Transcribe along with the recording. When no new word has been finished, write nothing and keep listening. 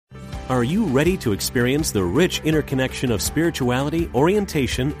Are you ready to experience the rich interconnection of spirituality,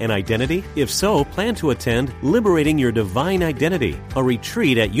 orientation, and identity? If so, plan to attend Liberating Your Divine Identity, a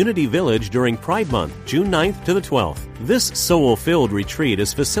retreat at Unity Village during Pride Month, June 9th to the 12th. This soul-filled retreat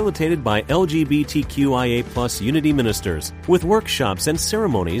is facilitated by LGBTQIA+ Unity ministers, with workshops and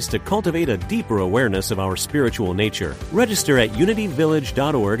ceremonies to cultivate a deeper awareness of our spiritual nature. Register at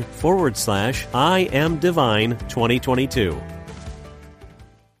unityvillage.org/I Am Divine 2022.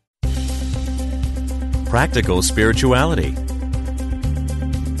 Practical spirituality.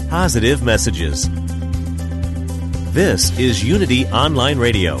 Positive messages. This is Unity Online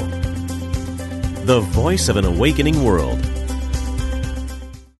Radio, the voice of an awakening world.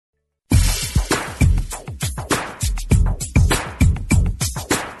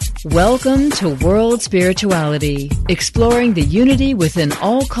 Welcome to World Spirituality, exploring the unity within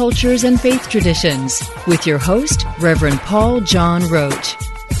all cultures and faith traditions, with your host, Reverend Paul John Roach.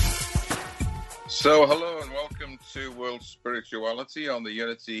 So, hello and welcome to World Spirituality on the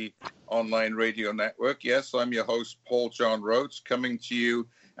Unity Online Radio Network. Yes, I'm your host, Paul John Roach, coming to you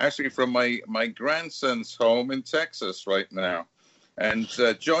actually from my grandson's home in Texas right now. And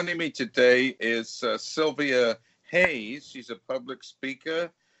joining me today is Cylvia Hayes. She's a public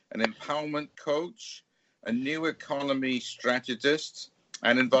speaker, an empowerment coach, a new economy strategist,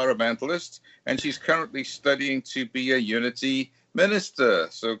 and environmentalist. And she's currently studying to be a Unity minister.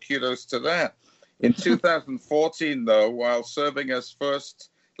 So kudos to that. In 2014, though, while serving as First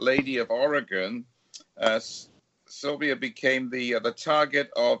Lady of Oregon, Cylvia became the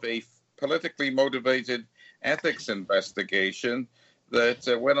target of a politically motivated ethics investigation that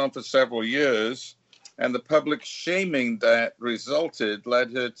went on for several years, and the public shaming that resulted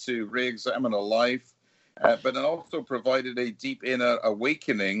led her to re-examine her life, but it also provided a deep inner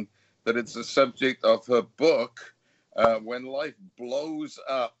awakening that it's the subject of her book, When Life Blows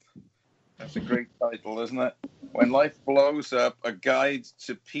Up. That's a great title, isn't it? When Life Blows Up, a guide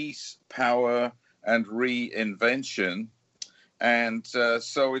to peace, power, and reinvention. And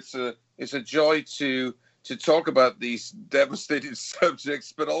so it's a joy to talk about these devastating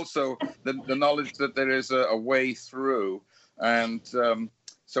subjects, but also the knowledge that there is a way through. And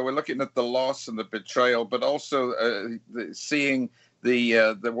so we're looking at the loss and the betrayal, but also seeing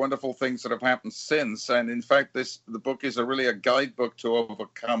the wonderful things that have happened since. And in fact, the book is really a guidebook to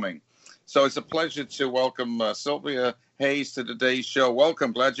overcoming. So it's a pleasure to welcome Cylvia Hayes to today's show.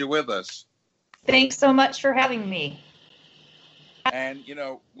 Welcome. Glad you're with us. Thanks so much for having me. And, you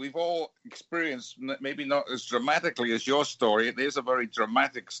know, we've all experienced, maybe not as dramatically as your story. It is a very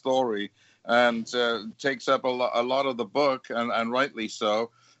dramatic story and takes up a lot of the book, and rightly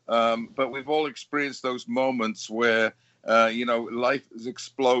so. But we've all experienced those moments where, life has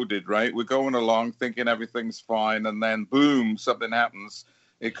exploded, right? We're going along thinking everything's fine, and then, boom, something happens.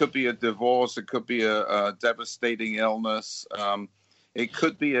 It could be a divorce. It could be a devastating illness. It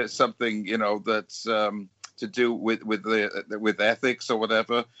could be something, that's to do with ethics or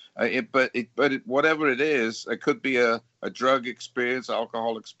whatever. Whatever it is, it could be a drug experience,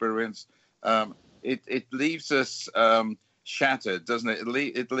 alcohol experience. It leaves us shattered, doesn't it?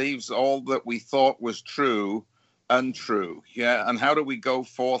 It leaves all that we thought was true untrue. Yeah, and how do we go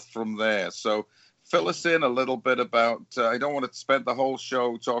forth from there? So fill us in a little bit about, I don't want to spend the whole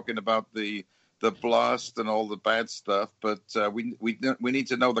show talking about the blast and all the bad stuff, but we need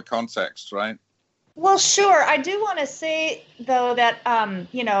to know the context, right? Well, sure. I do want to say, though, that,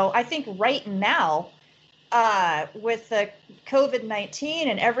 I think right now, with the COVID-19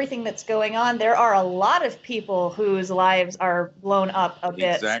 and everything that's going on, there are a lot of people whose lives are blown up a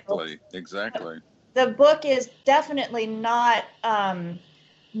bit. Exactly. The book is definitely not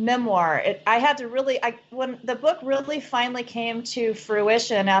memoir. When the book really finally came to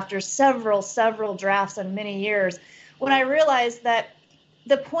fruition after several drafts and many years, when I realized that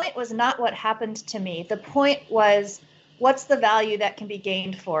the point was not what happened to me. The point was, what's the value that can be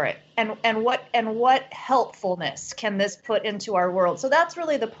gained for it, and what helpfulness can this put into our world? So that's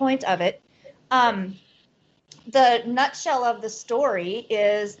really the point of it. The nutshell of the story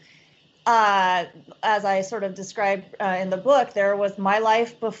is, as I sort of described in the book, there was my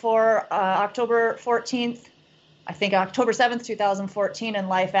life before October 14th, I think October 7th, 2014, and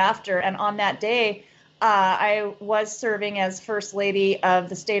life after. And on that day, I was serving as First Lady of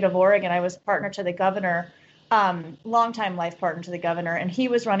the state of Oregon. I was partner to the governor, longtime life partner to the governor, and he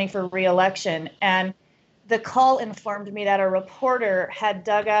was running for re-election. And the call informed me that a reporter had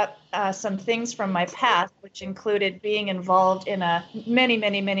dug up some things from my past, which included being involved in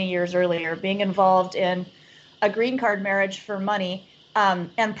many years earlier, being involved in a green card marriage for money,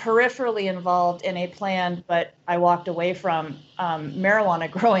 and peripherally involved in a planned, but I walked away from,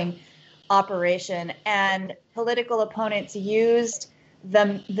 marijuana growing operation, and political opponents used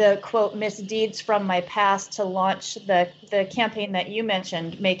the quote misdeeds from my past to launch the campaign that you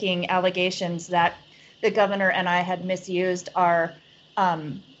mentioned, making allegations that the governor and I had misused our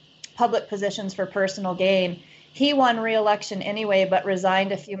public positions for personal gain. He won re-election anyway, but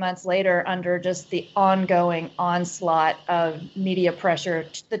resigned a few months later under just the ongoing onslaught of media pressure.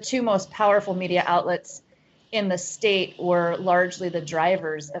 The two most powerful media outlets in the state were largely the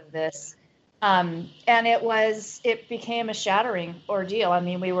drivers of this. And it became a shattering ordeal. I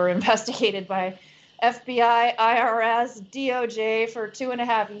mean, we were investigated by FBI, IRS, DOJ for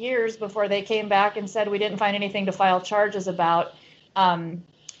 2.5 years before they came back and said we didn't find anything to file charges about.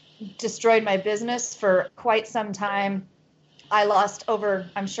 Destroyed my business for quite some time. I lost over,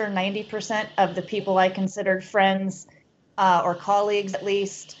 I'm sure, 90% of the people I considered friends or colleagues at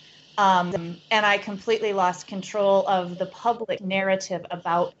least. And I completely lost control of the public narrative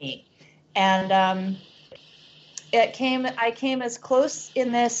about me. And I came as close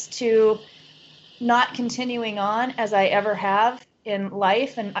in this to not continuing on as I ever have in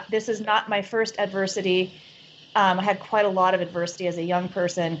life. And this is not my first adversity. I had quite a lot of adversity as a young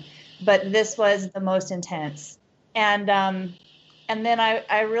person, but this was the most intense. And then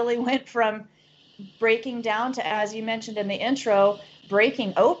I really went from breaking down to, as you mentioned in the intro,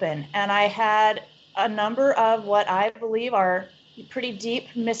 breaking open. And I had a number of what I believe are pretty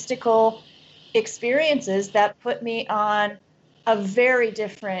deep mystical experiences that put me on a very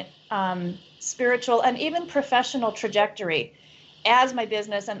different spiritual and even professional trajectory. As my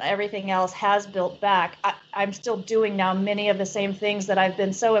business and everything else has built back, I'm still doing now many of the same things that I've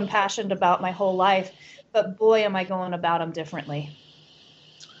been so impassioned about my whole life, but boy, am I going about them differently.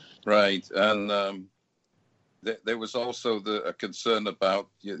 Right. And there was also a concern about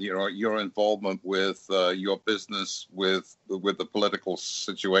your involvement with your business with the political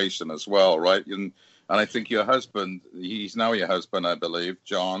situation as well, right? And I think your husband, he's now your husband, I believe,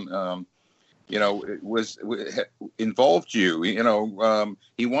 John, was involved you.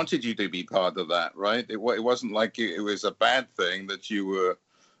 He wanted you to be part of that, right? It wasn't like it was a bad thing that you were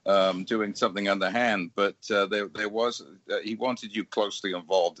doing something underhand, but he wanted you closely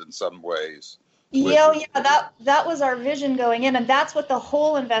involved in some ways. That was our vision going in, and that's what the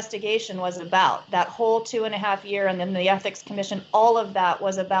whole investigation was about. That whole 2.5 year, and then the ethics commission, all of that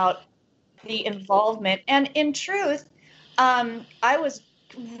was about the involvement. And in truth, I was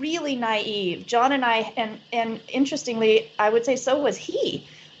really naive. John and I, and interestingly, I would say so was he,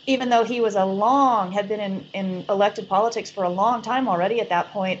 even though he was had been in elected politics for a long time already at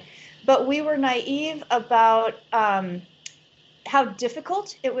that point. But we were naive about how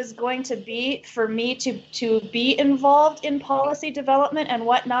difficult it was going to be for me to be involved in policy development and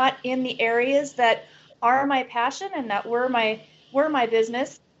whatnot in the areas that are my passion and that were my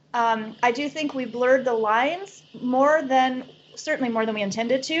business. I do think we blurred the lines certainly more than we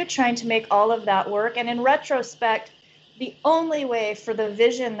intended to, trying to make all of that work. And in retrospect, the only way for the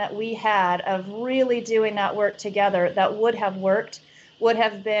vision that we had of really doing that work together that would have worked would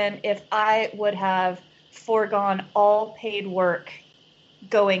have been if I would have foregone all paid work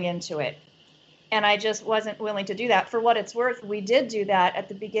going into it. And I just wasn't willing to do that. For what it's worth, we did do that at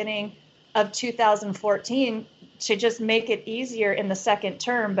the beginning of 2014 to just make it easier in the second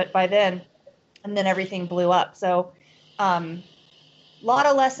term. But by then, and then everything blew up. So a lot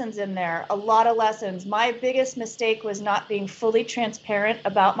of lessons in there, a lot of lessons. My biggest mistake was not being fully transparent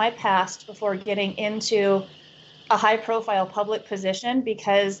about my past before getting into a high profile public position,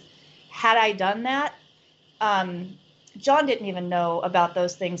 because had I done that, John didn't even know about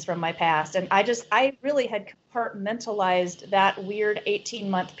those things from my past. And I really had compartmentalized that weird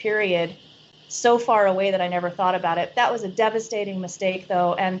 18-month period so far away that I never thought about it. That was a devastating mistake,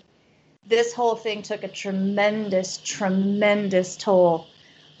 though. And this whole thing took a tremendous, tremendous toll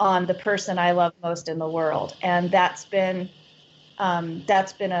on the person I love most in the world. And that's been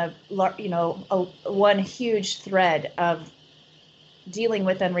one huge thread of dealing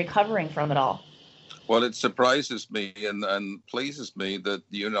with and recovering from it all. Well, it surprises me and pleases me that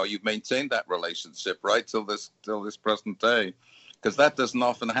you've maintained that relationship right till this present day, because that doesn't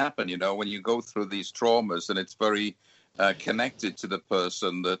often happen. When you go through these traumas and it's very connected to the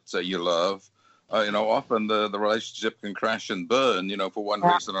person that you love, often the relationship can crash and burn, for one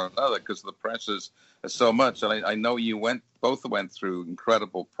reason or another, because the pressures are so much. And I know both went through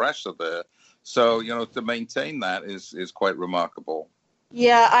incredible pressure there. So, to maintain that is quite remarkable.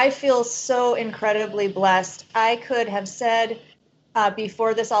 Yeah, I feel so incredibly blessed. I could have said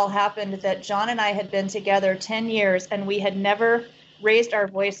before this all happened that John and I had been together 10 years and we had never raised our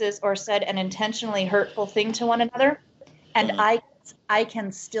voices or said an intentionally hurtful thing to one another. And I I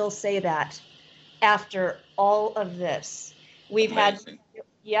can still say that after all of this. We've Amazing.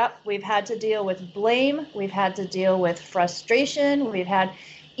 we've had to deal with blame. We've had to deal with frustration. We've had,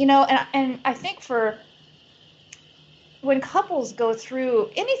 and I think when couples go through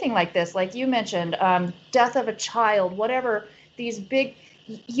anything like this, like you mentioned, death of a child, whatever, these big,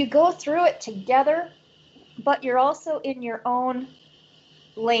 you go through it together, but you're also in your own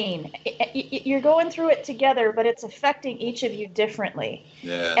lane. You're going through it together, but it's affecting each of you differently.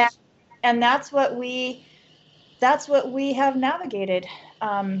 Yes. And that's what we have navigated.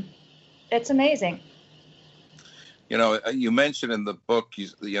 It's amazing. You mentioned in the book,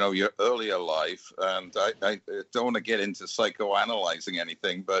 your earlier life, and I don't want to get into psychoanalyzing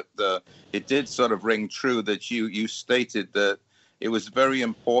anything, but it did sort of ring true that you stated that it was very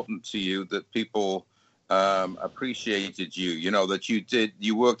important to you that people appreciated you, that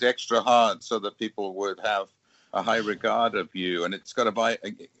you worked extra hard so that people would have a high regard of you. And it's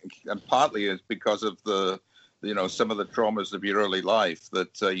and partly it's because of some of the traumas of your early life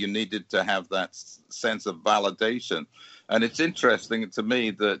that you needed to have that sense of validation. And it's interesting to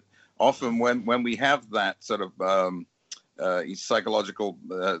me that often when we have that sort of psychological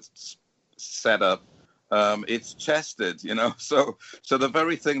setup, it's tested, so the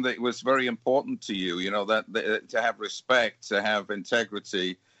very thing that was very important to you, that to have respect, to have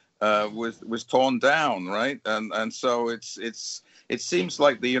integrity, was torn down, right? And so it seems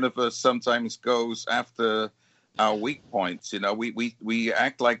like the universe sometimes goes after our weak points. We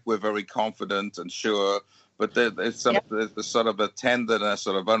act like we're very confident and sure, but there's sort of a tenderness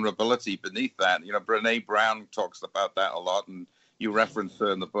or a vulnerability beneath that. Brene Brown talks about that a lot, and you reference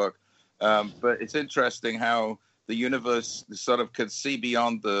her in the book. But it's interesting how the universe sort of could see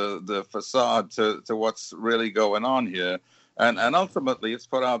beyond the facade to what's really going on here. And ultimately, it's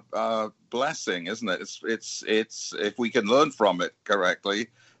for our blessing, isn't it? It's if we can learn from it correctly,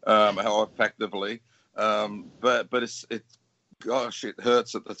 how effectively. But gosh, it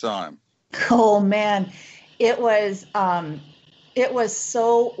hurts at the time. Oh man, it was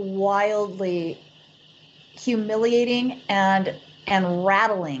so wildly humiliating and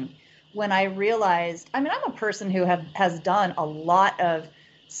rattling when I realized. I mean, I'm a person who has done a lot of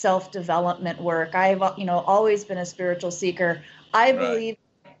self-development work. I've always been a spiritual seeker. I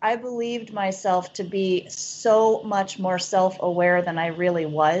believed myself to be so much more self-aware than I really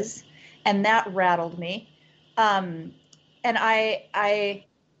was. And that rattled me. And I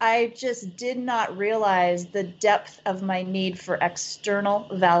just did not realize the depth of my need for external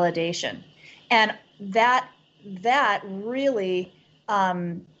validation. And that really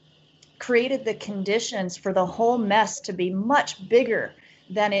created the conditions for the whole mess to be much bigger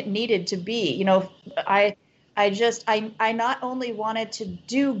than it needed to be. I not only wanted to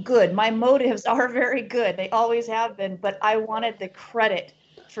do good, my motives are very good. They always have been, but I wanted the credit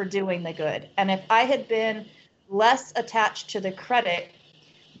for doing the good. And if I had been less attached to the credit,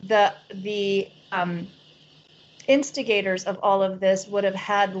 the instigators of all of this would have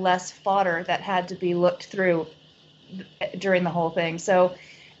had less fodder that had to be looked through during the whole thing. So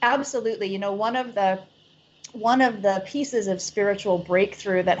absolutely, one of the pieces of spiritual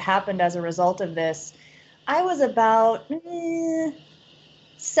breakthrough that happened as a result of this, I was about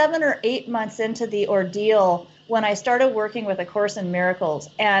 7 or 8 months into the ordeal when I started working with A Course in Miracles.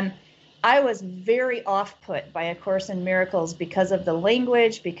 And I was very off-put by A Course in Miracles because of the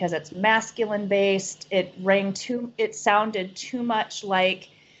language, because it's masculine-based. It sounded too much like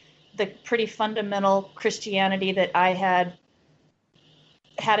the pretty fundamental Christianity that I had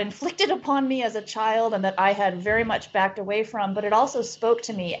inflicted upon me as a child and that I had very much backed away from, but it also spoke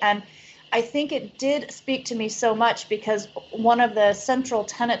to me. And I think it did speak to me so much because one of the central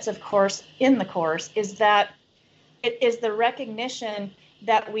tenets of Course in the Course is that it is the recognition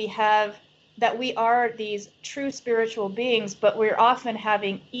that we are these true spiritual beings, but we're often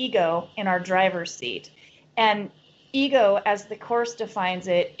having ego in our driver's seat. And ego, as the Course defines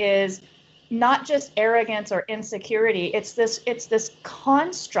it, is not just arrogance or insecurity. It's this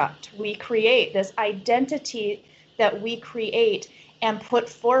construct we create, this identity that we create and put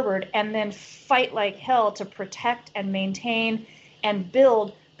forward and then fight like hell to protect and maintain and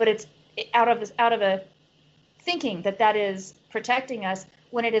build. But it's out of a thinking that is protecting us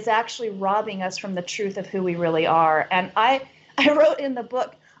when it is actually robbing us from the truth of who we really are. And I wrote in the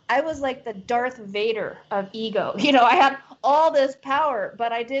book, I was like the Darth Vader of ego. I had all this power,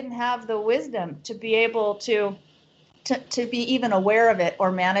 but I didn't have the wisdom to be able to be even aware of it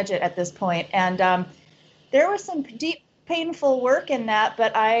or manage it at this point. And there was some deep, painful work in that,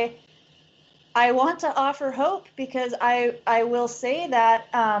 but I want to offer hope because I will say that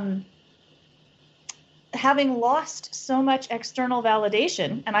having lost so much external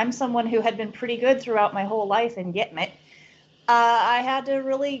validation, and I'm someone who had been pretty good throughout my whole life in getting it, I had to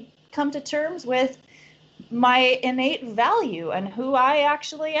really come to terms with my innate value and who I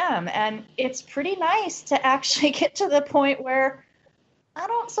actually am. And it's pretty nice to actually get to the point where I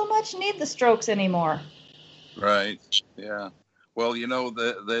don't so much need the strokes anymore. Right. Yeah. Well,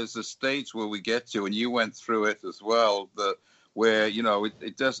 there's a stage where we get to, and you went through it as well, where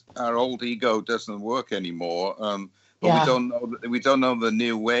it does, our old ego doesn't work anymore. But Yeah. we don't know the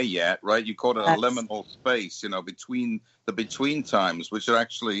new way yet, right? You call it a That's- liminal space, between times, which are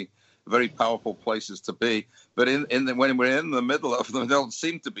actually very powerful places to be. But when we're in the middle of them, they don't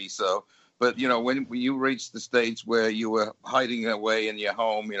seem to be so. But when you reach the stage where you were hiding away in your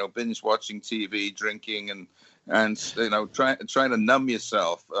home, binge watching TV, drinking, and trying to numb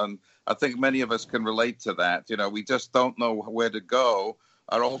yourself, and I think many of us can relate to that. We just don't know where to go.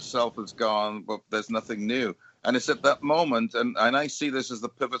 Our old self is gone, but there's nothing new. And it's at that moment, and I see this as the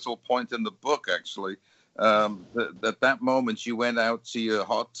pivotal point in the book, actually, that moment you went out to your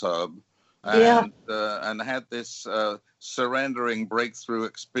hot tub and had this surrendering breakthrough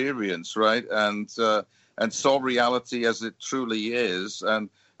experience, right? And saw reality as it truly is. And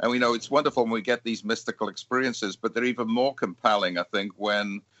we know it's wonderful when we get these mystical experiences, but they're even more compelling, I think,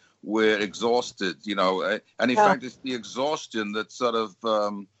 when we're exhausted, and in fact, it's the exhaustion that sort of,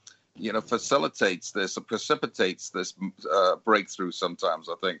 facilitates this or precipitates this breakthrough sometimes,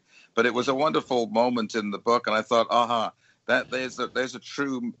 I think. But it was a wonderful moment in the book, and I thought, that there's a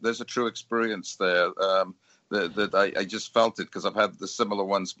true experience there, that I just felt it because I've had the similar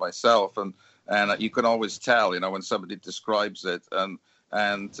ones myself, and you can always tell, when somebody describes it,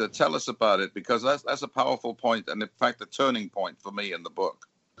 and tell us about it, because that's a powerful point, and in fact, a turning point for me in the book.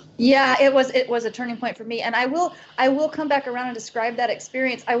 Yeah, it was a turning point for me, and I will come back around and describe that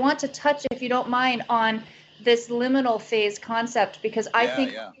experience. I want to touch, if you don't mind, on this liminal phase concept, because I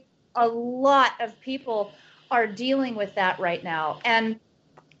think a lot of people are dealing with that right now, and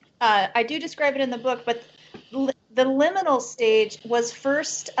I do describe it in the book. But the liminal stage was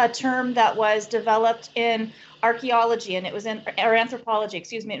first a term that was developed in archaeology, and it was or anthropology,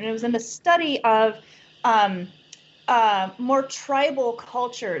 excuse me, and it was in the study of more tribal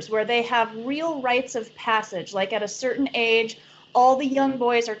cultures where they have real rites of passage. Like at a certain age, all the young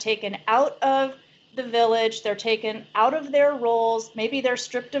boys are taken out of the village, they're taken out of their roles, maybe they're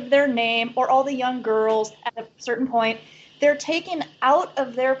stripped of their name, or all the young girls at a certain point, they're taken out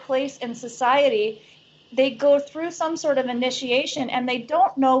of their place in society. They go through some sort of initiation and they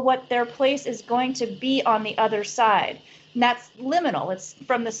don't know what their place is going to be on the other side. And that's liminal. It's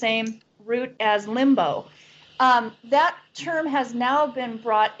from the same root as limbo. That term has now been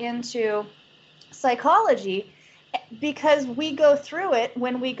brought into psychology because we go through it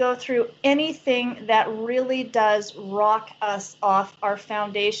when we go through anything that really does rock us off our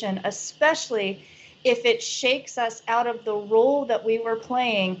foundation, especially if it shakes us out of the role that we were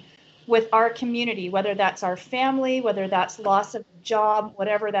playing with our community, whether that's our family, whether that's loss of a job,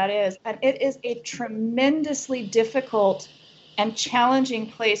 whatever that is. And it is a tremendously difficult and challenging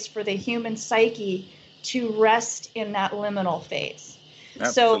place for the human psyche to rest in that liminal phase.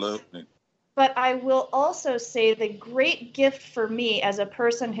 Absolutely. But I will also say the great gift for me as a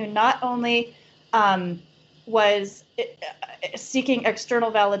person who not only was seeking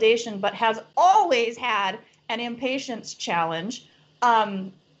external validation, but has always had an impatience challenge.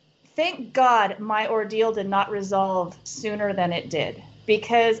 Thank God my ordeal did not resolve sooner than it did,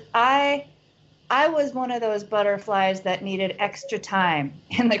 because I was one of those butterflies that needed extra time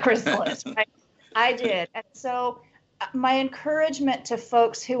in the chrysalis. Right? I did. And so my encouragement to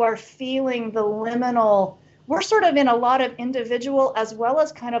folks who are feeling the liminal, we're sort of in a lot of individual as well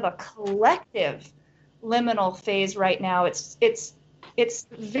as kind of a collective liminal phase right now. It's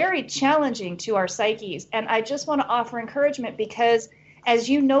very challenging to our psyches. And I just want to offer encouragement because, as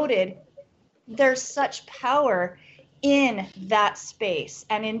you noted, there's such power in that space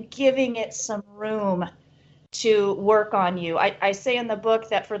and in giving it some room to work on you. I say in the book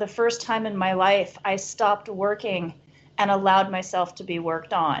that for the first time in my life, I stopped working and allowed myself to be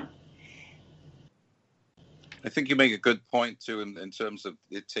worked on. I think you make a good point, too, in terms of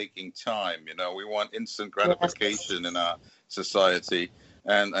it taking time. We want instant gratification in our society,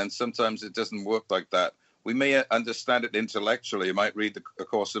 and sometimes it doesn't work like that. We may understand it intellectually. You might read A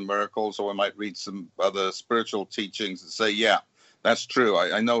Course in Miracles, or we might read some other spiritual teachings and say, yeah, that's true.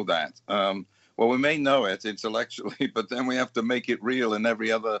 I know that. Well, we may know it intellectually, but then we have to make it real in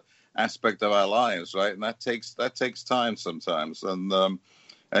every other aspect of our lives, right? And that takes time sometimes. And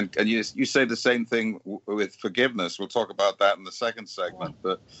And you say the same thing with forgiveness. We'll talk about that in the second segment.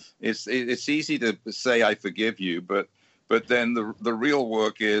 But it's easy to say I forgive you, but then the real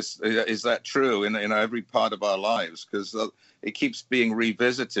work is that true in every part of our lives, because it keeps being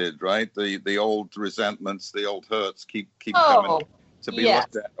revisited, right? The old resentments, the old hurts keep coming to be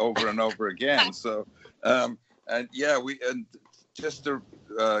looked at over and over again. So just to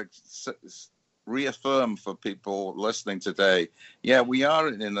reaffirm for people listening today, we are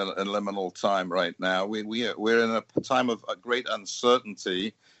in a liminal time right now. We're in a time of great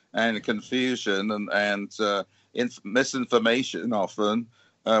uncertainty and confusion and misinformation often.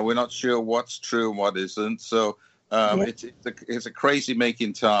 We're not sure what's true and what isn't. So it's a crazy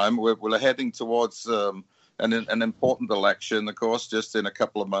making time. We're heading towards an important election, of course, just in a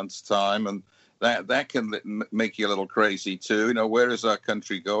couple of months' time, and that can make you a little crazy too. You know, where is our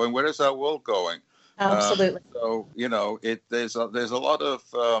country going? Where is our world going? Absolutely. So you know, there's a lot of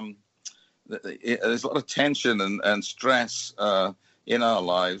tension and stress in our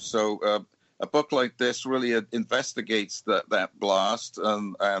lives. So a book like this really investigates that blast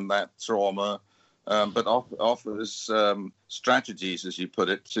and that trauma, but offers strategies, as you put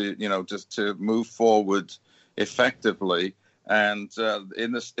it, to just to move forward effectively. And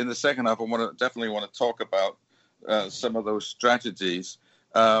in the second half, I definitely want to talk about some of those strategies.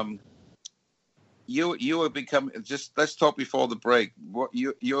 You have become, just let's talk before the break. What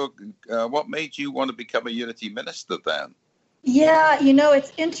made you want to become a Unity minister then? Yeah, you know,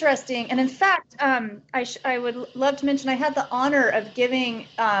 it's interesting. And in fact, I would love to mention I had the honor of giving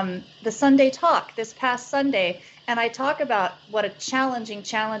the Sunday talk this past Sunday. And I talk about what a challenging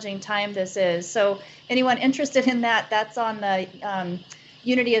time this is. So anyone interested in that, that's on the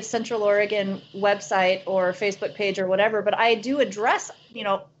Unity of Central Oregon website or Facebook page or whatever. But I do address, you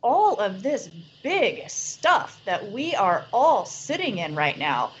know, all of this big stuff that we are all sitting in right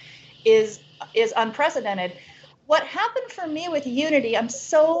now is unprecedented. What happened for me with Unity, I'm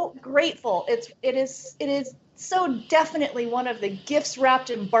so grateful. It is so definitely one of the gifts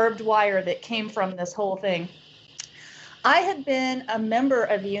wrapped in barbed wire that came from this whole thing. I had been a member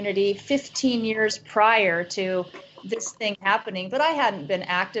of Unity 15 years prior to this thing happening, but I hadn't been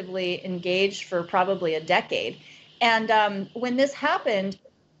actively engaged for probably a decade. And when this happened,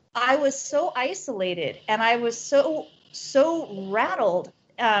 I was so isolated and I was so rattled.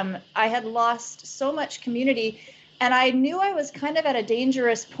 I had lost so much community, and I knew I was kind of at a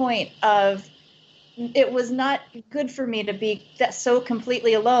dangerous point of it was not good for me to be so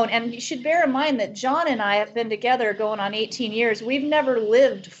completely alone. And you should bear in mind that John and I have been together going on 18 years. We've never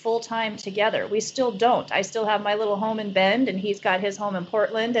lived full time together. We still don't. I still have my little home in Bend, and he's got his home in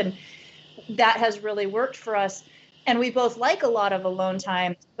Portland. And that has really worked for us. And we both like a lot of alone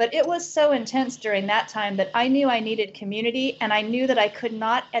time. But it was so intense during that time that I knew I needed community. And I knew that I could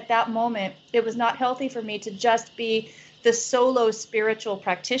not, at that moment, it was not healthy for me to just be the solo spiritual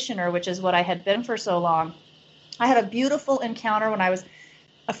practitioner, which is what I had been for so long. I had a beautiful encounter when I was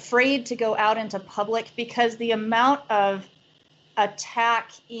afraid to go out into public because the amount of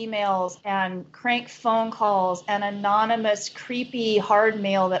attack emails and crank phone calls and anonymous creepy hard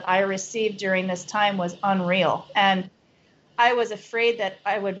mail that I received during this time was unreal. And I was afraid that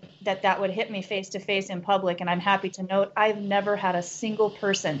that would hit me face to face in public. And I'm happy to note I've never had a single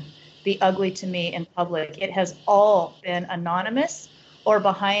person be ugly to me in public. It has all been anonymous or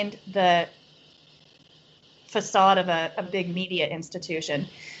behind the facade of a big media institution.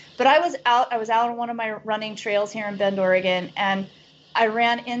 But I was out on one of my running trails here in Bend, Oregon, and I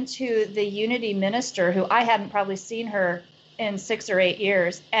ran into the Unity minister who I hadn't probably seen her in 6 or 8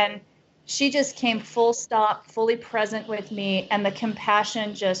 years. And she just came full stop, fully present with me, and the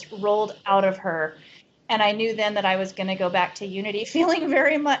compassion just rolled out of her. And I knew then that I was going to go back to Unity, feeling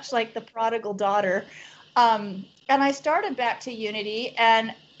very much like the prodigal daughter. And I started back to Unity,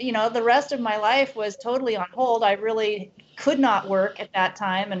 and you know, the rest of my life was totally on hold. I really could not work at that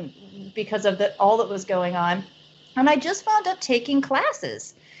time, and because of all that was going on. And I just wound up taking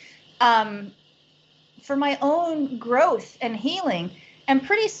classes for my own growth and healing. And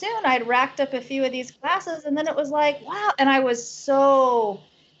pretty soon I'd racked up a few of these classes, and then it was like, wow. And I was so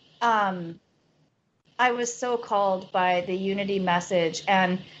called by the Unity message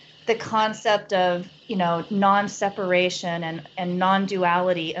and the concept of, you know, non-separation and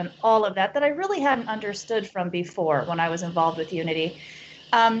non-duality and all of that I really hadn't understood from before when I was involved with Unity.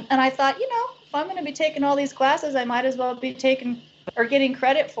 And I thought, you know, if I'm going to be taking all these classes, I might as well be taking or getting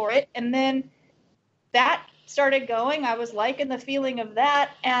credit for it. And then that started going. I was liking the feeling of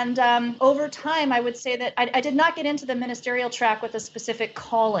that. And over time, I would say that I did not get into the ministerial track with a specific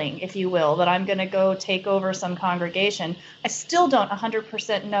calling, if you will, that I'm going to go take over some congregation. I still don't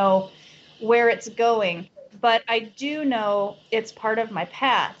 100% know where it's going, but I do know it's part of my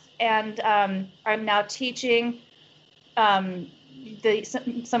path. And I'm now teaching some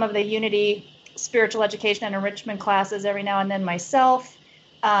of the Unity spiritual education and enrichment classes every now and then myself.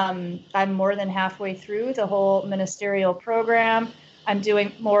 I'm more than halfway through the whole ministerial program. I'm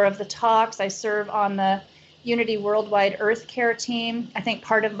doing more of the talks. I serve on the Unity Worldwide Earth Care team. I think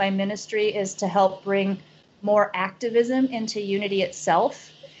part of my ministry is to help bring more activism into Unity itself.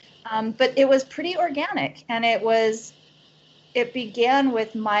 But it was pretty organic, and it began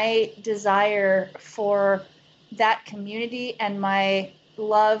with my desire for that community and my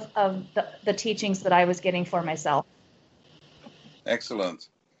love of the teachings that I was getting for myself. Excellent.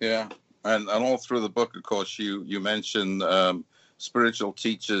 Yeah. And all through the book, of course, you mentioned spiritual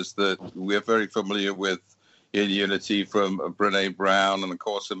teachers that we're very familiar with in Unity, from Brene Brown and the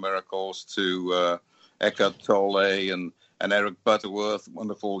Course in Miracles to Eckhart Tolle and Eric Butterworth,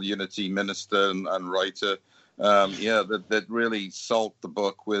 wonderful Unity minister and writer. That really salt the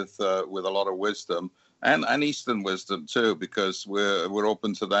book with a lot of wisdom and Eastern wisdom too, because we're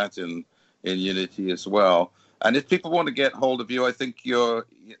open to that in Unity as well. And if people want to get hold of you, I think your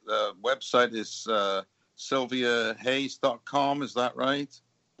website is cylviahayes.com. Is that right?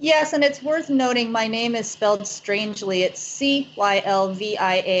 Yes, and it's worth noting my name is spelled strangely. It's Cylvia.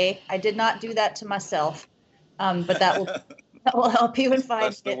 I did not do that to myself, but that will help you and find it.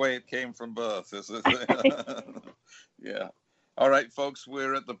 That's the way it came from birth, isn't it? Yeah. All right, folks,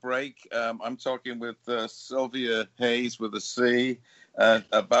 we're at the break. I'm talking with Cylvia Hayes with a C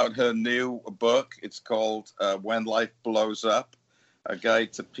about her new book. It's called When Life Blows Up, A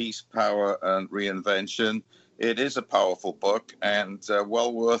Guide to Peace, Power, and Reinvention. It is a powerful book and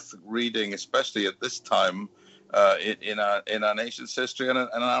well worth reading, especially at this time in our nation's history and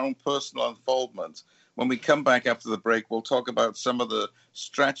our own personal unfoldment. When we come back after the break, we'll talk about some of the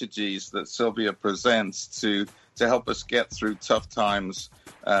strategies that Cylvia presents to help us get through tough times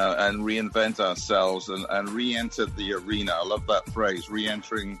and reinvent ourselves and re-enter the arena. I love that phrase,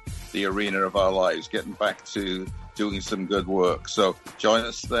 re-entering the arena of our lives, getting back to doing some good work. So join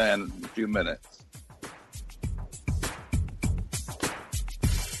us then in a few minutes.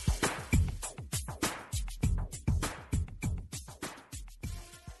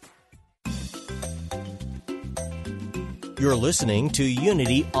 You're listening to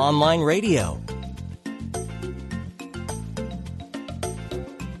Unity Online Radio,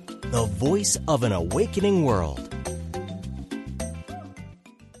 the voice of an awakening world.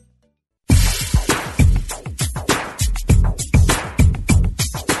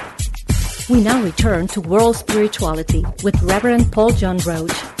 We now return to World Spirituality with Reverend Paul John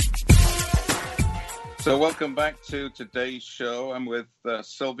Roach. So welcome back to today's show. I'm with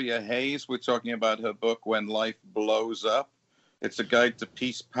Cylvia Hayes. We're talking about her book, When Life Blows Up. It's a guide to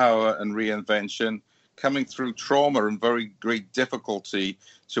peace, power, and reinvention, coming through trauma and very great difficulty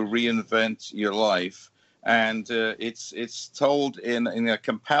to reinvent your life. And it's told in a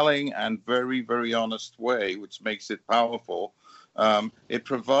compelling and very, very honest way, which makes it powerful. It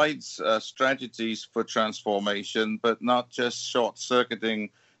provides strategies for transformation, but not just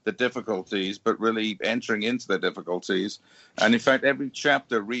short-circuiting the difficulties, but really entering into the difficulties. And in fact, every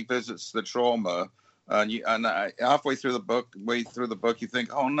chapter revisits the trauma. Halfway through the book, you think,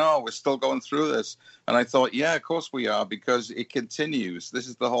 oh no, we're still going through this. And I thought, yeah, of course we are, because it continues. This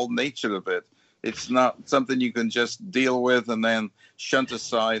is the whole nature of it. It's not something you can just deal with and then shunt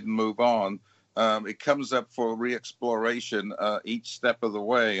aside and move on. It comes up for re-exploration each step of the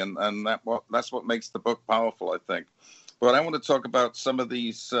way. And that's what makes the book powerful, I think. But I want to talk about some of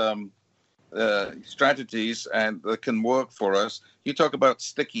these strategies and that can work for us. You talk about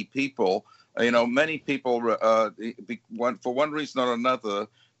sticky people. Many people, for one reason or another,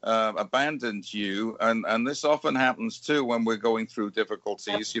 abandoned you. And this often happens, too, when we're going through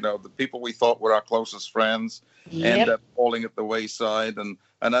difficulties. The people we thought were our closest friends end up falling at the wayside. And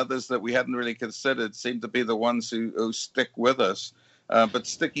others that we hadn't really considered seem to be the ones who stick with us. But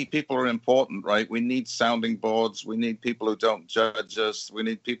sticky people are important, right? We need sounding boards. We need people who don't judge us. We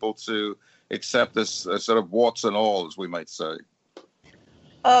need people to accept us sort of warts and all, as we might say.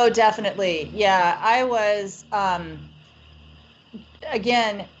 Oh, definitely. Yeah, I was,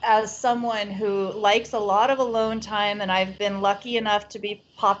 again, as someone who likes a lot of alone time, and I've been lucky enough to be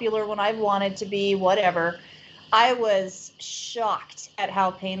popular when I've wanted to be, whatever, I was shocked at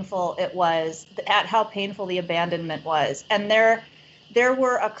how painful it was, at how painful the abandonment was. And there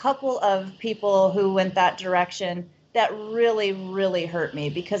were a couple of people who went that direction that really, really hurt me,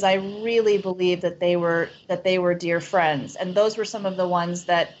 because I really believed that they were dear friends. And those were some of the ones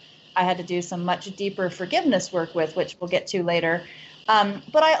that I had to do some much deeper forgiveness work with, which we'll get to later.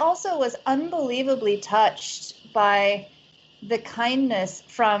 But I also was unbelievably touched by the kindness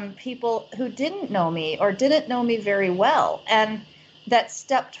from people who didn't know me or didn't know me very well, and that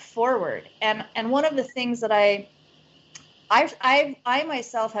stepped forward. And one of the things that I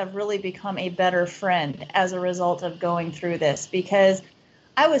myself have really become a better friend as a result of going through this, because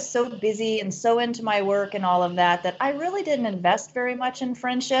I was so busy and so into my work and all of that, that I really didn't invest very much in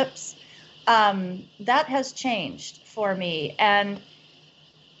friendships. That has changed for me. And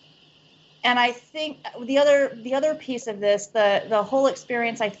I think the other piece of this, the whole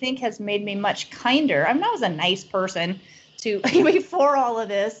experience, I think, has made me much kinder. I mean, I was a nice person before all of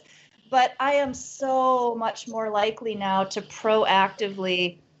this, but I am so much more likely now to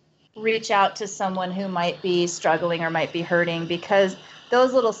proactively reach out to someone who might be struggling or might be hurting, because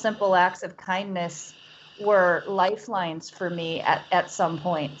those little simple acts of kindness were lifelines for me at some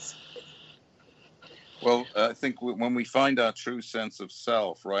points. Well, I think when we find our true sense of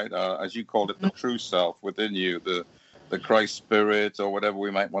self, right, as you called it, the true self within you, the Christ spirit, or whatever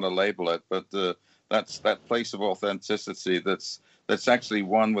we might want to label it, but that's that place of authenticity that's actually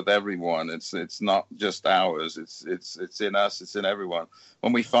one with everyone. It's not just ours. It's in us. It's in everyone.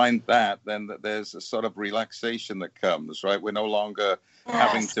 When we find that, then there's a sort of relaxation that comes, right? We're no longer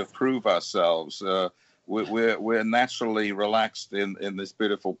having to prove ourselves. We're naturally relaxed in this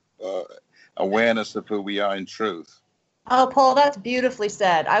beautiful awareness of who we are in truth. Oh, Paul, that's beautifully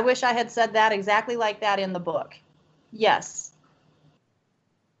said. I wish I had said that exactly like that in the book. Yes.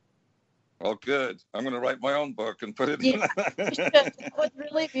 Well, good. I'm going to write my own book and put it in. That was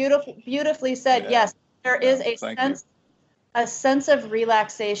really beautifully said. Yeah. Yes, there is a sense of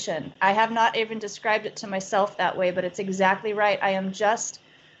relaxation. I have not even described it to myself that way, but it's exactly right. I am just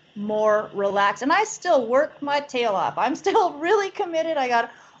more relaxed, and I still work my tail off. I'm still really committed. I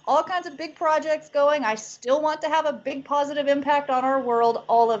got all kinds of big projects going. I still want to have a big positive impact on our world,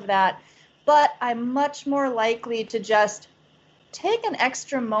 all of that. But I'm much more likely to just take an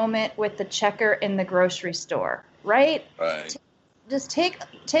extra moment with the checker in the grocery store, right? Right. Just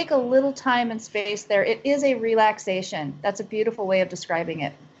take a little time and space there. It is a relaxation. That's a beautiful way of describing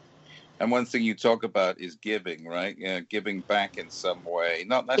it. And one thing you talk about is giving, right? Yeah, giving back in some way,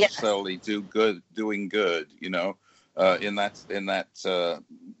 not necessarily doing good, you know, in that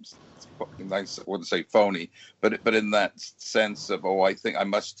I wouldn't say phony, but in that sense of, I think I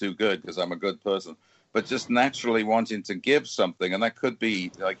must do good because I'm a good person. But just naturally wanting to give something. And that could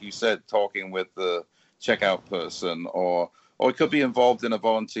be, like you said, talking with the checkout person, or it could be involved in a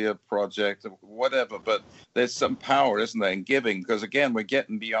volunteer project, or whatever. But there's some power, isn't there, in giving? Because, again, we're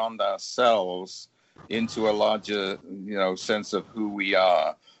getting beyond ourselves into a larger, sense of who we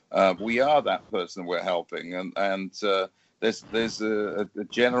are. We are that person we're helping. And there's a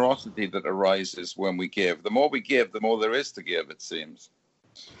generosity that arises when we give. The more we give, the more there is to give, it seems.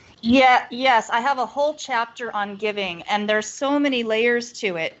 Yeah, yes, I have a whole chapter on giving, and there's so many layers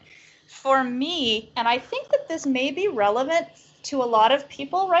to it. For me, and I think that this may be relevant to a lot of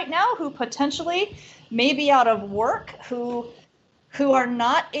people right now who potentially may be out of work, who are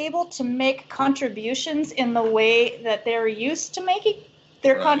not able to make contributions in the way that they're used to making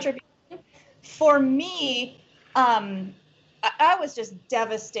their contribution. For me, I was just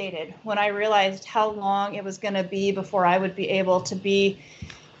devastated when I realized how long it was going to be before I would be able to be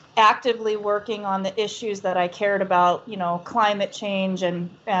actively working on the issues that I cared about, climate change and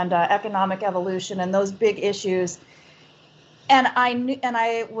economic evolution and those big issues. And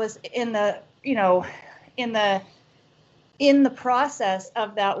I was in the process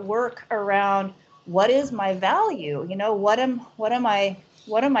of that work around what is my value? What am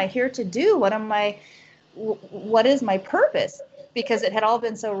I here to do? What is my purpose? Because it had all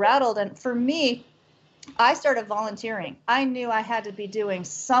been so rattled. And for me, I started volunteering. I knew I had to be doing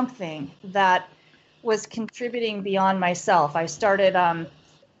something that was contributing beyond myself. I started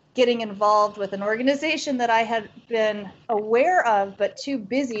getting involved with an organization that I had been aware of, but too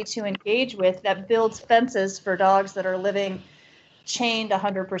busy to engage with, that builds fences for dogs that are living chained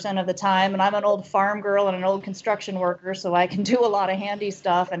 100% of the time. And I'm an old farm girl and an old construction worker, so I can do a lot of handy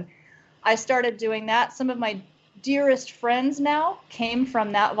stuff. And I started doing that. Some of my dearest friends now came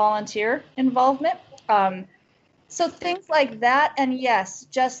from that volunteer involvement. So things like that, and yes,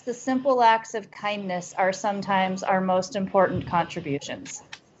 just the simple acts of kindness are sometimes our most important contributions.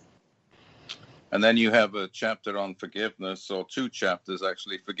 And then you have a chapter on forgiveness, or two chapters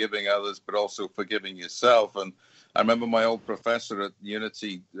actually, forgiving others, but also forgiving yourself. And I remember my old professor at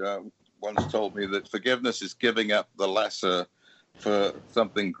Unity once told me that forgiveness is giving up the lesser for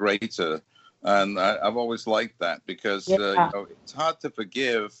something greater. And I've always liked that, because it's hard to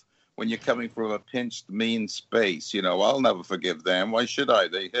forgive when you're coming from a pinched, mean space. I'll never forgive them. Why should I?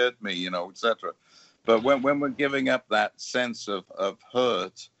 They hurt me, etc. But when we're giving up that sense of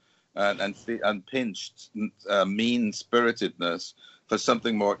hurt and pinched, mean-spiritedness for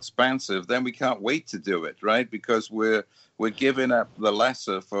something more expansive, then we can't wait to do it, right? Because we're giving up the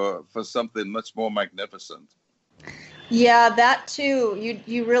lesser for something much more magnificent. Yeah, that too.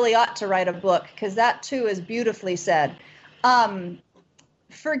 You really ought to write a book, because that too is beautifully said.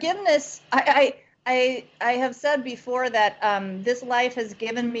 Forgiveness. I have said before that this life has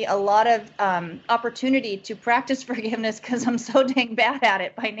given me a lot of opportunity to practice forgiveness, because I'm so dang bad at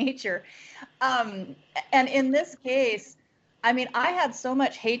it by nature. And in this case, I mean, I had so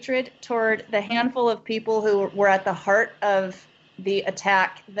much hatred toward the handful of people who were at the heart of the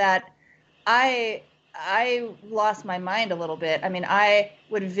attack that I lost my mind a little bit. I mean, I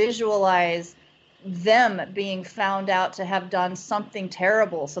would visualize them being found out to have done something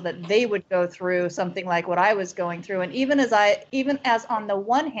terrible so that they would go through something like what I was going through. And even as on the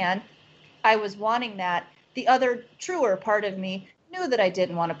one hand, I was wanting that, the other truer part of me knew that I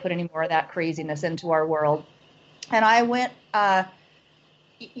didn't want to put any more of that craziness into our world. And I went, the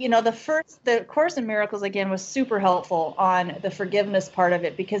Course in Miracles, again, was super helpful on the forgiveness part of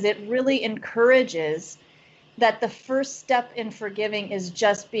it, because it really encourages that the first step in forgiving is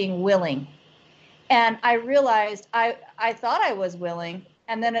just being willing. And I realized I thought I was willing.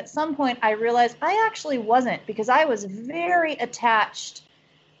 And then at some point I realized I actually wasn't, because I was very attached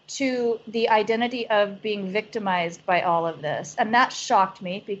to the identity of being victimized by all of this. And that shocked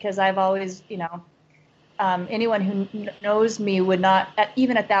me, because I've always, anyone who knows me would not,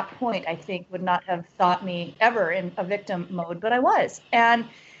 even at that point, I think, would not have thought me ever in a victim mode, but I was. And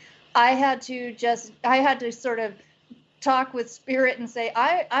I had to sort of talk with spirit and say,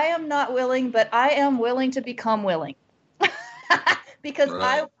 I am not willing, but I am willing to become willing. Because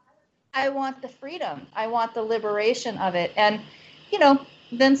right. I want the freedom. I want the liberation of it. And,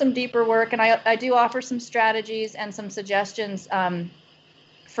 then some deeper work. And I do offer some strategies and some suggestions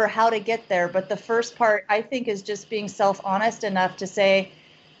for how to get there. But the first part, I think, is just being self-honest enough to say,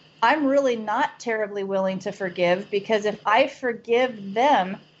 I'm really not terribly willing to forgive, because if I forgive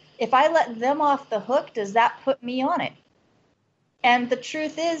them, if I let them off the hook, does that put me on it? And the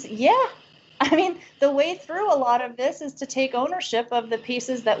truth is, yeah. I mean, the way through a lot of this is to take ownership of the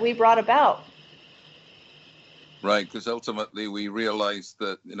pieces that we brought about. Right, because ultimately we realize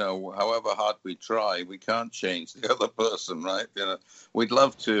that, however hard we try, we can't change the other person, right? We'd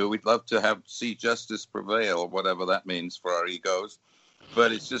love to see justice prevail, whatever that means for our egos,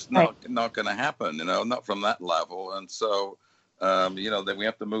 but it's just not going to happen, not from that level. And so, then we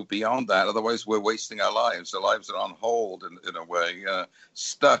have to move beyond that. Otherwise, we're wasting our lives. Our lives are on hold in a way,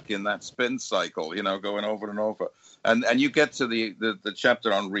 stuck in that spin cycle, going over and over. And you get to the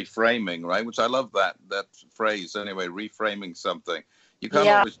chapter on reframing, right? Which I love that phrase anyway, reframing something. You can't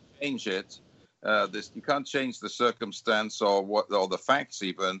always change it. You can't change the circumstance or the facts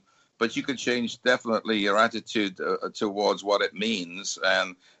even, but you can change definitely your attitude towards what it means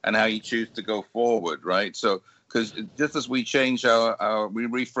and how you choose to go forward, right? So, because just as we change we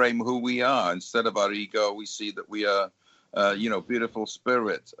reframe who we are. Instead of our ego, we see that we are, beautiful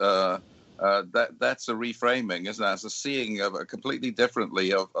spirit. That's a reframing, isn't it? It's a seeing completely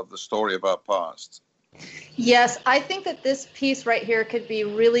differently of the story of our past. Yes, I think that this piece right here could be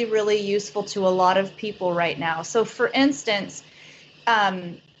really, really useful to a lot of people right now. So, for instance,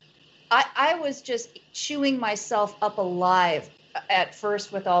 I was just chewing myself up alive at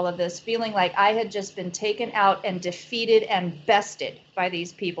first with all of this, feeling like I had just been taken out and defeated and bested by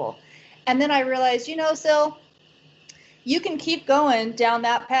these people. And then I realized, Syl, you can keep going down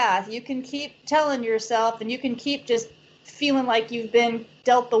that path. You can keep telling yourself, and you can keep just feeling like you've been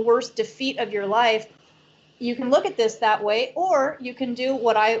dealt the worst defeat of your life. You can look at this that way, or you can do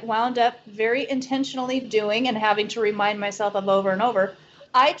what I wound up very intentionally doing and having to remind myself of over and over.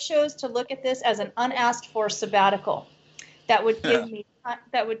 I chose to look at this as an unasked for sabbatical that would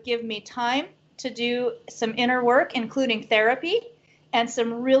give me time to do some inner work, including therapy and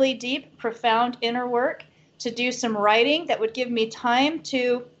some really deep, profound inner work, to do some writing that would give me time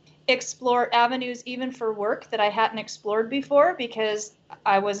to explore avenues even for work that I hadn't explored before, because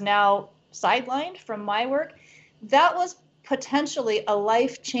I was now sidelined from my work. That was potentially a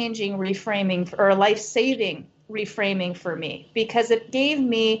life-changing reframing or a life-saving reframing for me, because it gave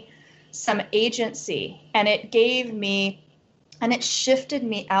me some agency, and it gave me, and it shifted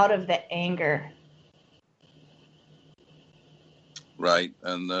me out of the anger. Right.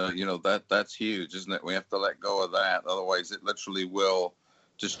 And, that's huge, isn't it? We have to let go of that. Otherwise, it literally will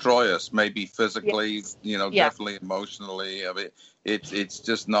destroy us, maybe physically, definitely emotionally. I mean, it's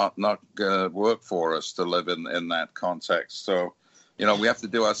just not going to work for us to live in that context. So, we have to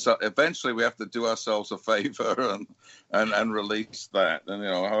do eventually we have to do ourselves a favor and release that. And,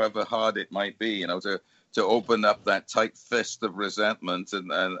 however hard it might be, to open up that tight fist of resentment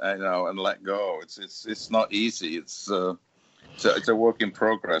and let go. It's not easy. It's a work in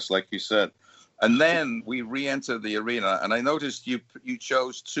progress, like you said. And then we re-enter the arena. And I noticed you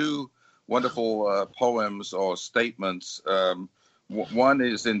chose two wonderful poems or statements. One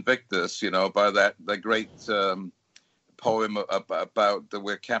is Invictus, by the great poem about that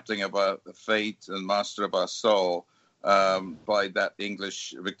we're captain of our fate and master of our soul, by that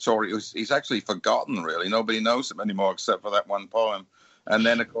English Victoria. He's actually forgotten, really. Nobody knows him anymore except for that one poem. And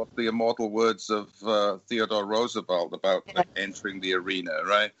then, of course, the immortal words of Theodore Roosevelt about entering the arena,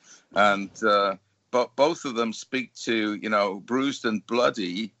 right? And but both of them speak to, bruised and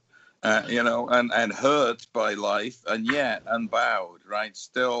bloody, and hurt by life, and yet unbowed, right?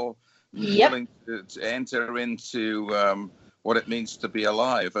 Still willing to enter into what it means to be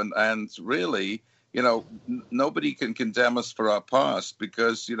alive. And really, nobody can condemn us for our past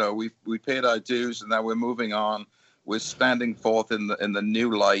because, we paid our dues and now we're moving on. We're standing forth in the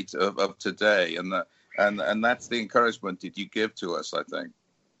new light of today, and that's the encouragement that you give to us, I think.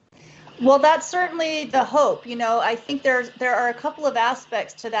 Well, that's certainly the hope. I think there are a couple of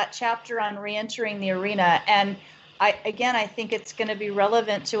aspects to that chapter on reentering the arena, and I think it's going to be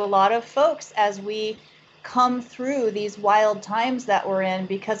relevant to a lot of folks as we come through these wild times that we're in,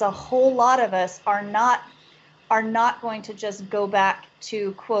 because a whole lot of us are not going to just go back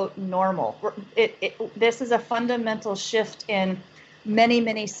to, quote, normal. This is a fundamental shift in many,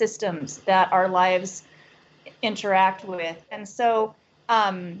 many systems that our lives interact with. And so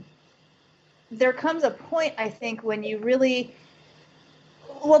there comes a point, I think, when you really,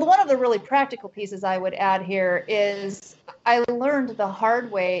 one of the really practical pieces I would add here is I learned the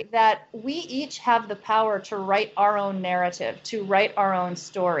hard way that we each have the power to write our own narrative, to write our own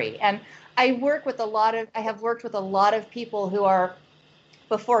story. And I have worked with a lot of people who are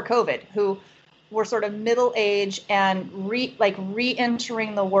before COVID, who were sort of middle-aged and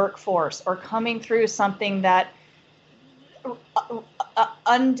re-entering the workforce or coming through something that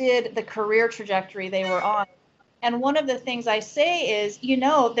undid the career trajectory they were on. And one of the things I say is,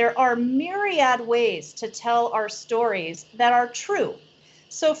 there are myriad ways to tell our stories that are true.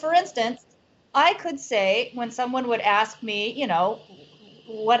 So, for instance, I could say, when someone would ask me,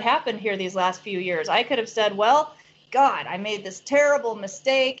 what happened here these last few years, I could have said, well, God, I made this terrible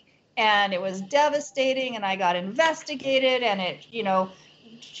mistake and it was devastating and I got investigated and it,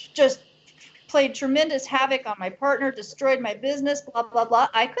 just played tremendous havoc on my partner, destroyed my business, blah, blah, blah.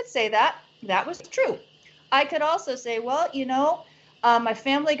 I could say that was true. I could also say, well, my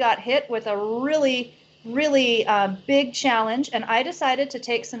family got hit with a really, really big challenge, and I decided to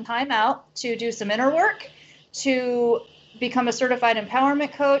take some time out to do some inner work, to become a certified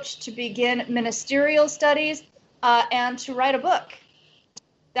empowerment coach, to begin ministerial studies, and to write a book.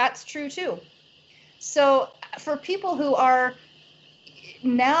 That's true too. So for people who are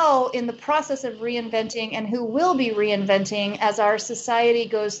now in the process of reinventing and who will be reinventing as our society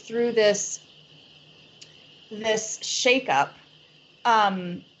goes through this shakeup,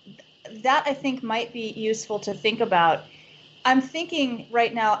 that I think might be useful to think about. I'm thinking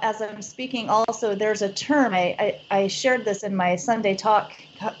right now as I'm speaking also, there's a term, I shared this in my Sunday talk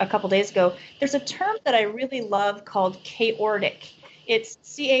a couple days ago. There's a term that I really love called chaotic. It's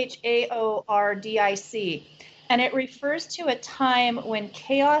CHAORDIC. And it refers to a time when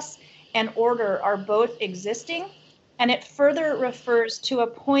chaos and order are both existing. And it further refers to a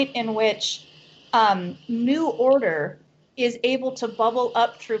point in which new order is able to bubble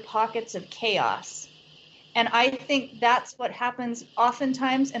up through pockets of chaos. And I think that's what happens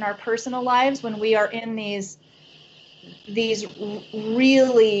oftentimes in our personal lives when we are in these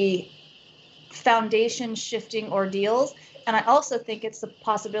really foundation shifting ordeals. And I also think it's the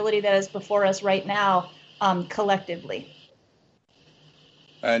possibility that is before us right now, collectively.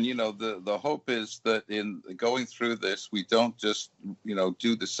 And, the hope is that in going through this, we don't just,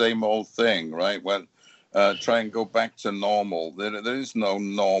 do the same old thing, right? When try and go back to normal. There is no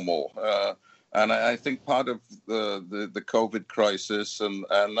normal. And I think part of the COVID crisis and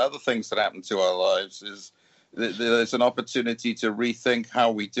other things that happen to our lives is there's an opportunity to rethink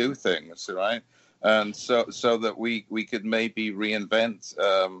how we do things, right? And so that we could maybe reinvent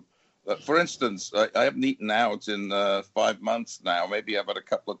For instance, I haven't eaten out in 5 months now. Maybe I've had a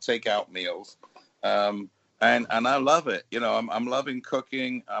couple of takeout meals, and I love it. I'm loving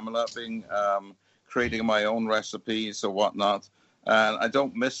cooking. I'm loving creating my own recipes or whatnot. And I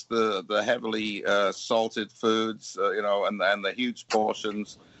don't miss the heavily salted foods, and the huge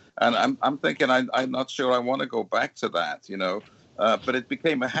portions. And I'm thinking I'm not sure I want to go back to that, But it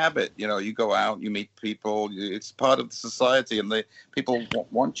became a habit. You go out, you meet people. It's part of the society, and people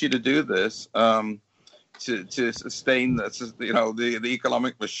want you to do this to sustain, the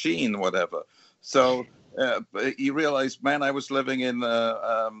economic machine, whatever. So but you realize, man, I was living in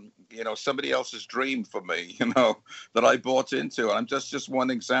somebody else's dream for me, that I bought into. And I'm just one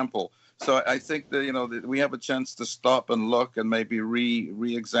example. So I think that, that we have a chance to stop and look and maybe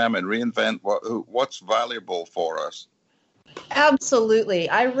re-examine, reinvent what's valuable for us. Absolutely.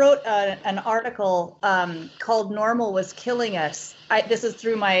 I wrote an article called "Normal Was Killing Us." This is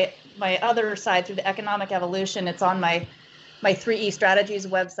through my other side, through the economic evolution. It's on my 3E Strategies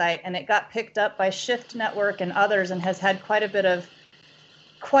website, and it got picked up by Shift Network and others, and has had quite a bit of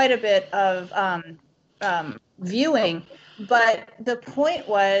viewing. But the point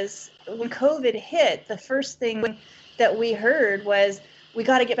was, when COVID hit, the first thing that we heard was, we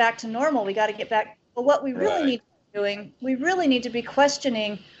got to get back to normal. We got to get back. But what we really need to be doing, we really need to be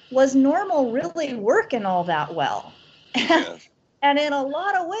questioning, was normal really working all that well? Yes. And in a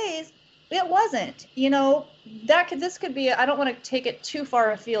lot of ways, it wasn't. This could be, I don't want to take it too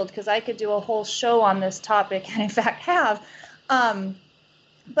far afield, because I could do a whole show on this topic, and in fact have.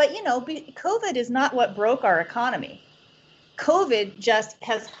 But COVID is not what broke our economy. COVID just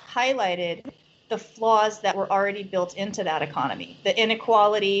has highlighted the flaws that were already built into that economy. The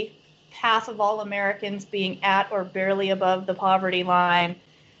inequality, half of all Americans being at or barely above the poverty line,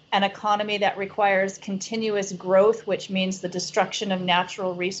 an economy that requires continuous growth, which means the destruction of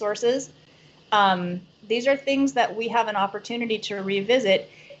natural resources. These are things that we have an opportunity to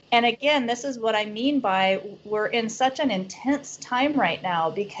revisit. And again, this is what I mean by, we're in such an intense time right now,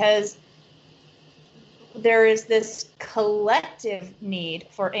 because there is this collective need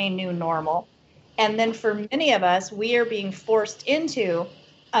for a new normal. And then for many of us, we are being forced into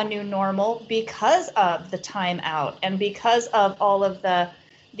a new normal because of the time out and because of all of the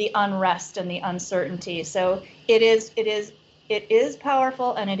unrest and the uncertainty. So it is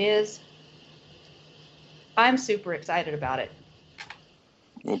powerful, and I'm super excited about it.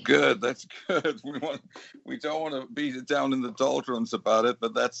 Well, good. That's good. We don't want to be down in the doldrums about it,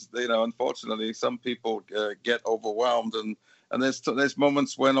 but that's, unfortunately, some people get overwhelmed, and there's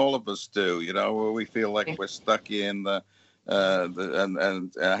moments when all of us do, where we feel like we're stuck in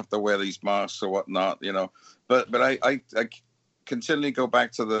and have to wear these masks or whatnot, But I continually go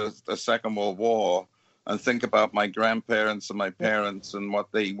back to the Second World War and think about my grandparents and my parents and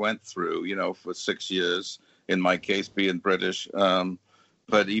what they went through, for 6 years, in my case being British.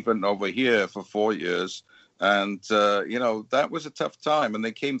 But even over here for 4 years. And, that was a tough time. And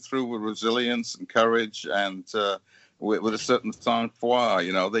they came through with resilience and courage and with a certain sang-froid.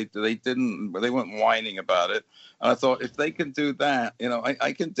 They weren't whining about it. And I thought, if they can do that,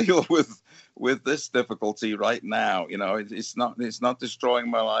 I can deal with this difficulty right now. It's not destroying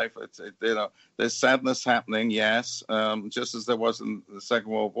my life. There's sadness happening, yes, just as there was in the Second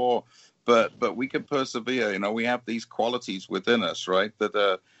World War. But we can persevere. We have these qualities within us, right?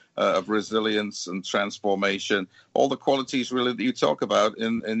 That of resilience and transformation. All the qualities really that you talk about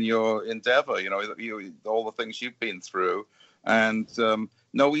in your endeavor. All the things you've been through, and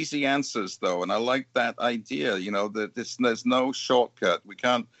no easy answers though. And I like that idea. That there's no shortcut. We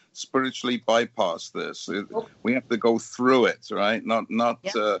can't spiritually bypass this. We have to go through it, right? Not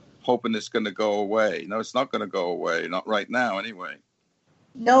hoping it's going to go away. No, it's not going to go away. Not right now, anyway.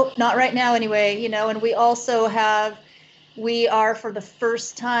 Nope, not right now anyway, and we are, for the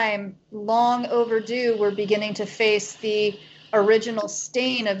first time, long overdue, we're beginning to face the original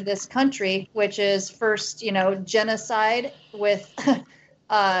stain of this country, which is first, genocide with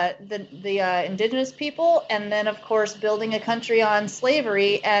the indigenous people, and then, of course, building a country on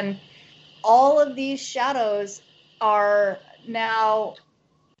slavery. And all of these shadows are now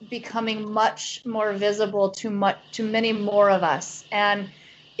becoming much more visible to many more of us. And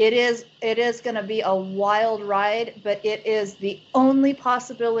it is going to be a wild ride, but it is the only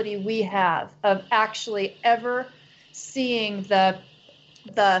possibility we have of actually ever seeing the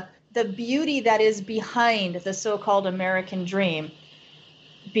beauty that is behind the so-called American dream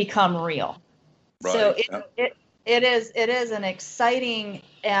become real. Right. So it is an exciting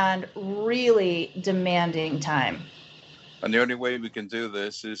and really demanding time. And the only way we can do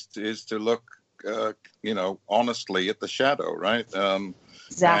this is to look, honestly at the shadow, right?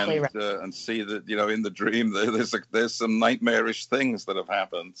 Exactly right. And see that, in the dream there's some nightmarish things that have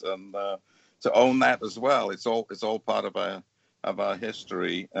happened, and to own that as well. It's all part of our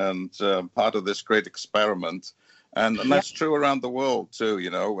history, and part of this great experiment. And that's true around the world too.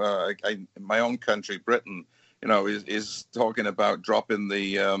 My own country, Britain, is talking about dropping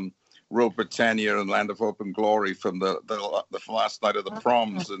the Rule Britannia and Land of Hope and Glory from the last night of the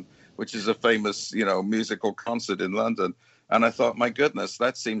proms, and which is a famous musical concert in London. And I thought, my goodness,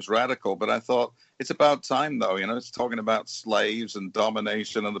 that seems radical. But I thought, it's about time, though. It's talking about slaves and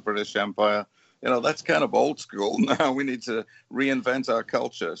domination and the British Empire. That's kind of old school. Now we need to reinvent our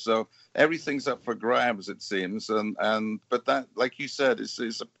culture. So everything's up for grabs, it seems. But that, like you said,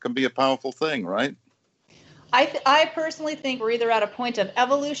 can be a powerful thing, right? I personally think we're either at a point of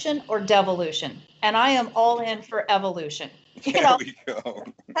evolution or devolution. And I am all in for evolution. There we go.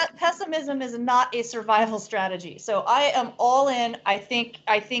 Pessimism is not a survival strategy. So I am all in. I think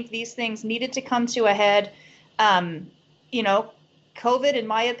these things needed to come to a head. COVID, in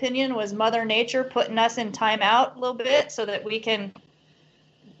my opinion, was Mother Nature putting us in timeout a little bit so that we can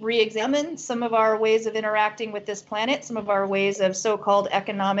re-examine some of our ways of interacting with this planet, some of our ways of so-called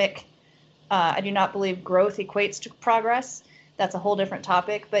economic. I do not believe growth equates to progress. That's a whole different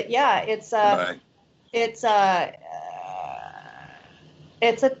topic. But yeah, it's a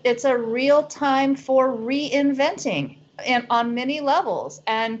real time for reinventing, and on many levels,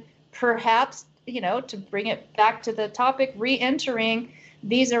 and perhaps, to bring it back to the topic, re-entering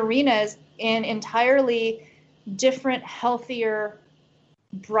these arenas in entirely different, healthier,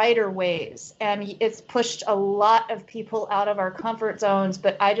 brighter ways. And it's pushed a lot of people out of our comfort zones,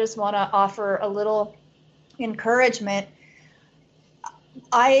 but I just want to offer a little encouragement.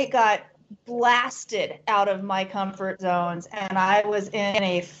 I got blasted out of my comfort zones, and I was in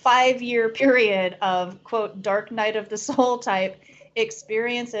a 5-year period of, quote, dark night of the soul type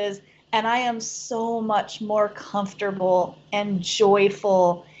experiences, and I am so much more comfortable and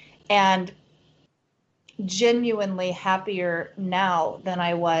joyful and genuinely happier now than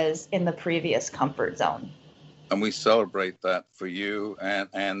I was in the previous comfort zone. And we celebrate that for you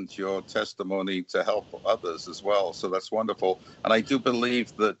and your testimony to help others as well. So that's wonderful. And I do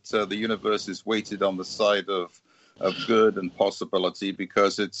believe that the universe is weighted on the side of good and possibility,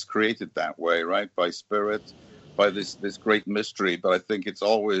 because it's created that way, right? By spirit, by this great mystery. But I think it's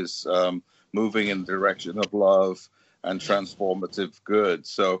always moving in the direction of love and transformative good.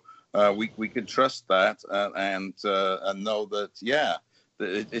 So we can trust that and know that,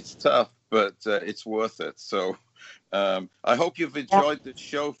 it's tough, but it's worth it. So I hope you've enjoyed the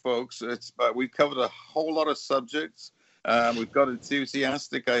show, folks. We've covered a whole lot of subjects. We've got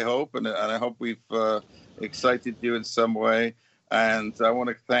enthusiastic, I hope, and I hope we've excited you in some way. And I want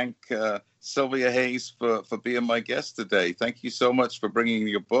to thank Cylvia Hayes for being my guest today. Thank you so much for bringing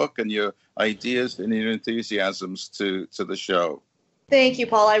your book and your ideas and your enthusiasms to the show. Thank you,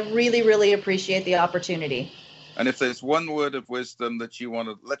 Paul. I really, really appreciate the opportunity. And if there's one word of wisdom that you want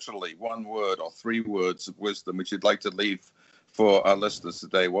to, literally one word or 3 words of wisdom which you'd like to leave for our listeners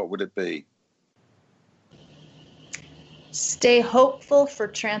today, what would it be? Stay hopeful for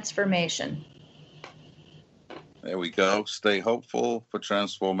transformation. There we go. Stay hopeful for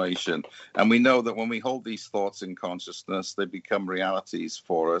transformation. And we know that when we hold these thoughts in consciousness, they become realities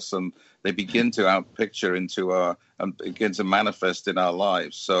for us, and they begin to outpicture and begin to manifest in our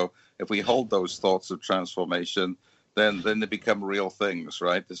lives. So if we hold those thoughts of transformation, then they become real things,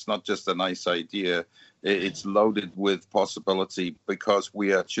 right? It's not just a nice idea. It's loaded with possibility because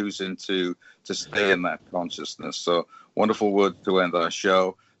we are choosing to stay in that consciousness. So wonderful word to end our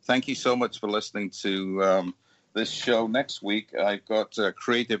show. Thank you so much for listening to this show. Next week, I've got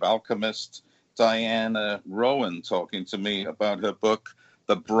creative alchemist Diana Rowan talking to me about her book,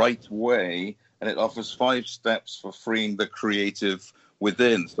 The Bright Way, and it offers 5 steps for freeing the creative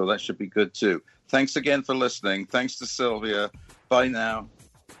within. So that should be good too. Thanks again for listening. Thanks to Cylvia. Bye now.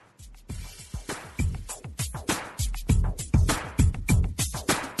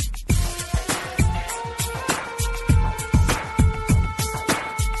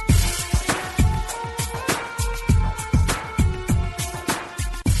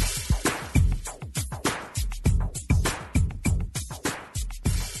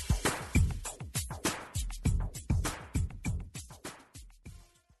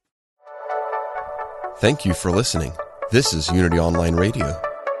 Thank you for listening. This is Unity Online Radio,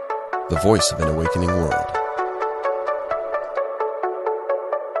 the voice of an awakening world.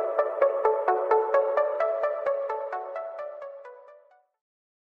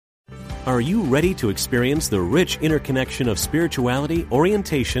 Are you ready to experience the rich interconnection of spirituality,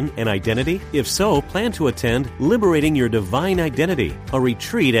 orientation, and identity? If so, plan to attend Liberating Your Divine Identity, a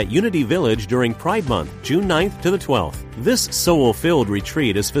retreat at Unity Village during Pride Month, June 9th to the 12th. This soul-filled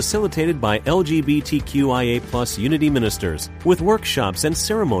retreat is facilitated by LGBTQIA+ Unity ministers, with workshops and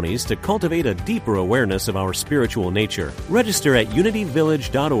ceremonies to cultivate a deeper awareness of our spiritual nature. Register at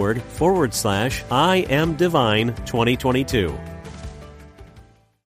unityvillage.org/I Am Divine 2022.